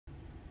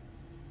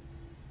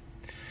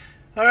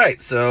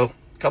Alright, so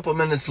a couple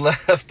minutes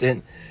left,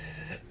 and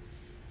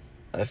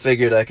I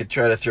figured I could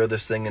try to throw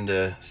this thing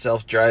into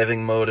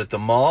self-driving mode at the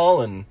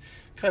mall and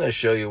kind of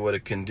show you what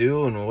it can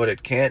do and what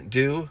it can't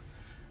do.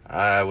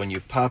 When you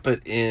pop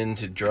it in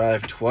to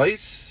drive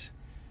twice,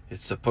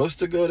 it's supposed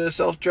to go to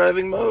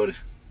self-driving mode.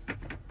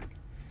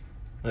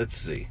 Let's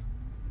see.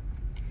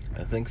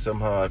 I think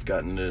somehow I've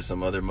gotten into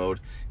some other mode.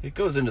 It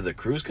goes into the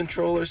cruise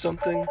control or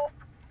something.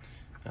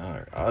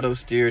 Alright, auto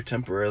steer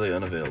temporarily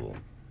unavailable.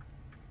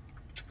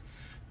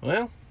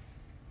 Well,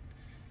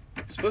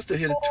 you're supposed to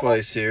hit it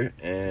twice here,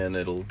 and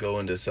it'll go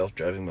into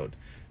self-driving mode.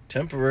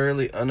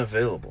 Temporarily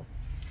unavailable.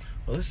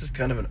 Well, this is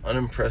kind of an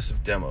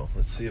unimpressive demo.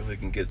 Let's see if we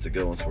can get it to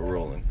go once we're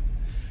rolling.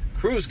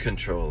 Cruise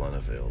control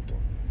unavailable.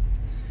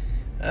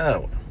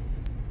 Oh,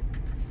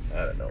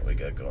 I don't know what we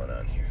got going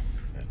on here.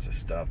 That's a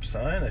stop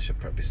sign. I should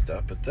probably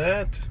stop at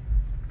that.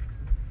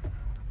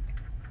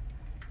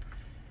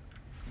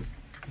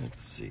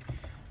 Let's see.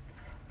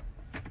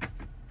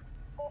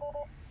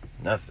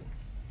 Nothing.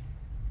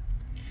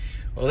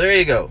 Well, there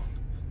you go.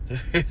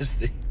 There's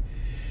the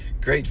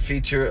great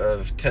feature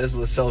of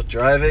Tesla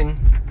self-driving.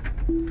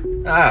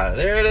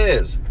 There it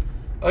is.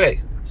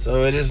 Okay,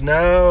 so it is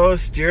now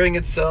steering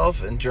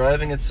itself and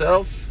driving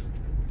itself.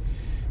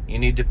 You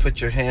need to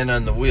put your hand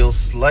on the wheel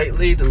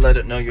slightly to let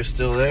it know you're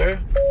still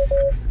there.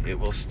 It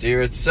will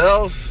steer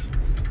itself.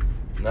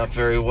 Not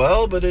very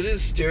well, but it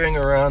is steering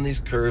around these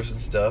curves and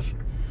stuff.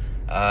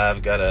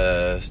 I've got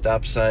a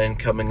stop sign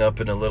coming up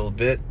in a little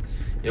bit.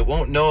 It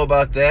won't know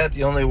about that.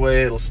 The only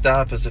way it'll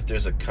stop is if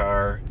there's a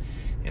car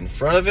in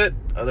front of it.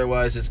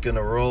 Otherwise, it's going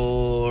to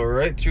roll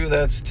right through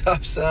that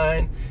stop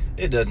sign.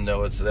 It doesn't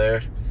know it's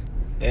there.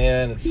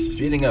 And it's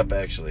speeding up,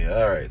 actually.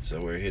 Alright,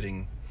 so we're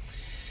hitting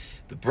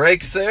the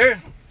brakes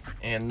there.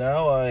 And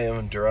now I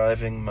am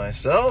driving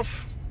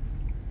myself.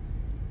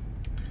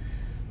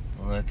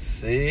 Let's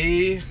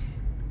see.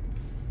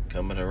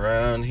 Coming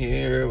around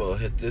here, we'll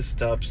hit this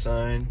stop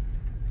sign.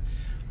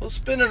 We'll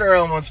spin it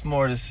around once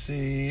more to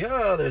see.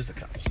 Oh, there's the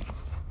cops.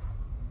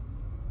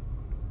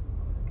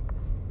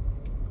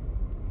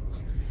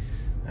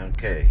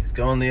 Okay, he's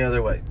going the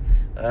other way.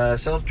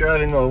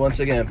 Self-driving mode once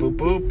again. Boop,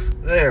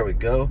 boop. There we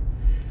go.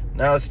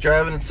 Now it's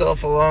driving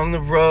itself along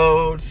the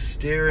road,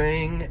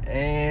 steering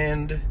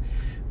and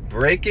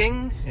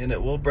braking. And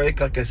it will brake,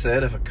 like I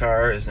said, if a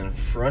car is in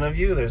front of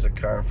you. There's a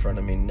car in front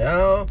of me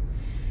now.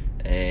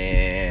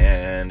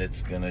 And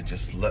it's going to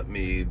just let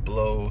me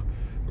blow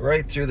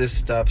right through this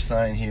stop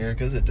sign here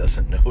because it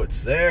doesn't know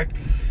it's there.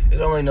 It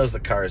only knows the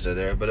cars are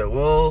there, but it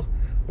will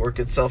work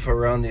itself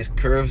around these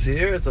curves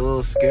here. It's a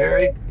little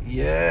scary.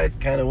 Yeah, it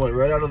kind of went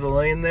right out of the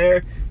lane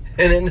there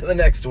and into the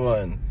next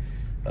one.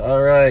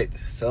 All right,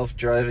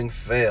 self-driving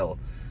fail.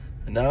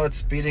 And now it's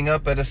speeding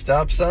up at a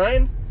stop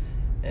sign,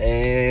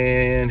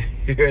 and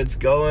here it's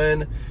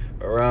going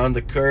around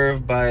the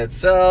curve by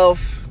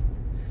itself.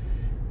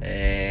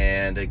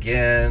 And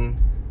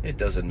again, it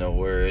doesn't know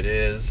where it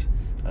is.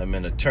 I'm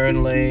in a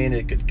turn lane.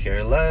 It could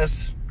care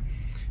less.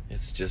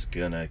 It's just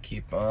gonna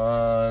keep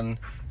on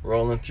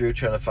rolling through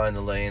trying to find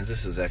the lanes.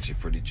 This is actually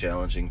pretty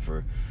challenging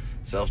for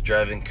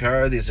self-driving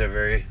car. These are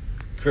very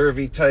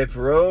curvy type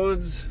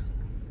roads.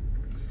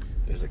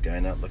 There's a guy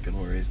not looking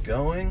where he's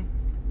going.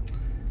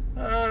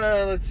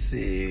 Let's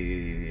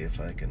see if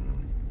I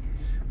can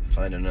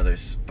find another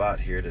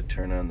spot here to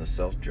turn on the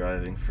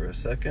self-driving for a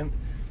second.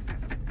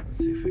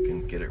 Let's see if we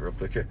can get it real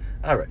quick here.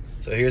 Alright,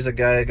 so here's a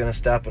guy going to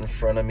stop in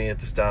front of me at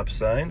the stop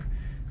sign,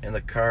 and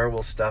the car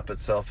will stop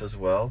itself as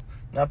well.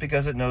 Not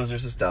because it knows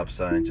there's a stop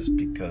sign, just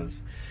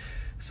because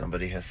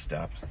somebody has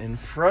stopped in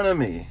front of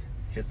me.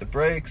 Hit the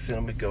brakes,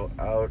 and we go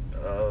out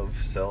of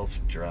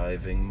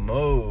self-driving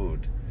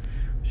mode.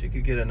 She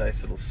could get a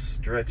nice little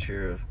stretch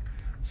here of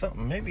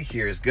something. Maybe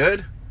here is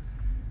good.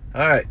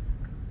 Alright,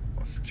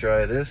 let's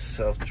try this.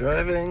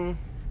 Self-driving.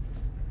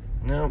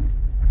 Nope.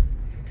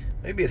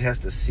 Maybe it has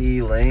to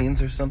see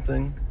lanes or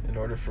something in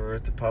order for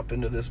it to pop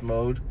into this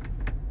mode.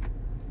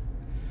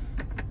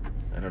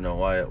 I don't know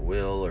why it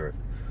will or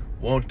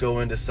won't go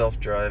into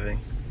self-driving.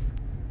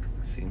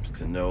 It seems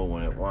to know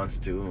when it wants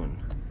to and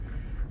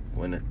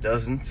when it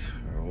doesn't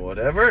or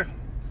whatever.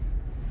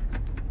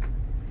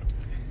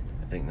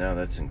 I think now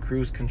that's in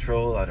cruise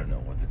control. I don't know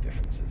what the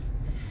difference is.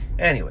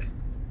 Anyway,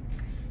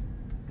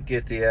 you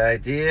get the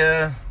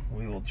idea.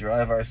 We will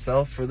drive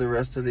ourselves for the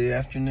rest of the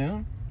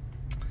afternoon.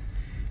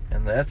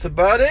 And that's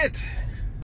about it.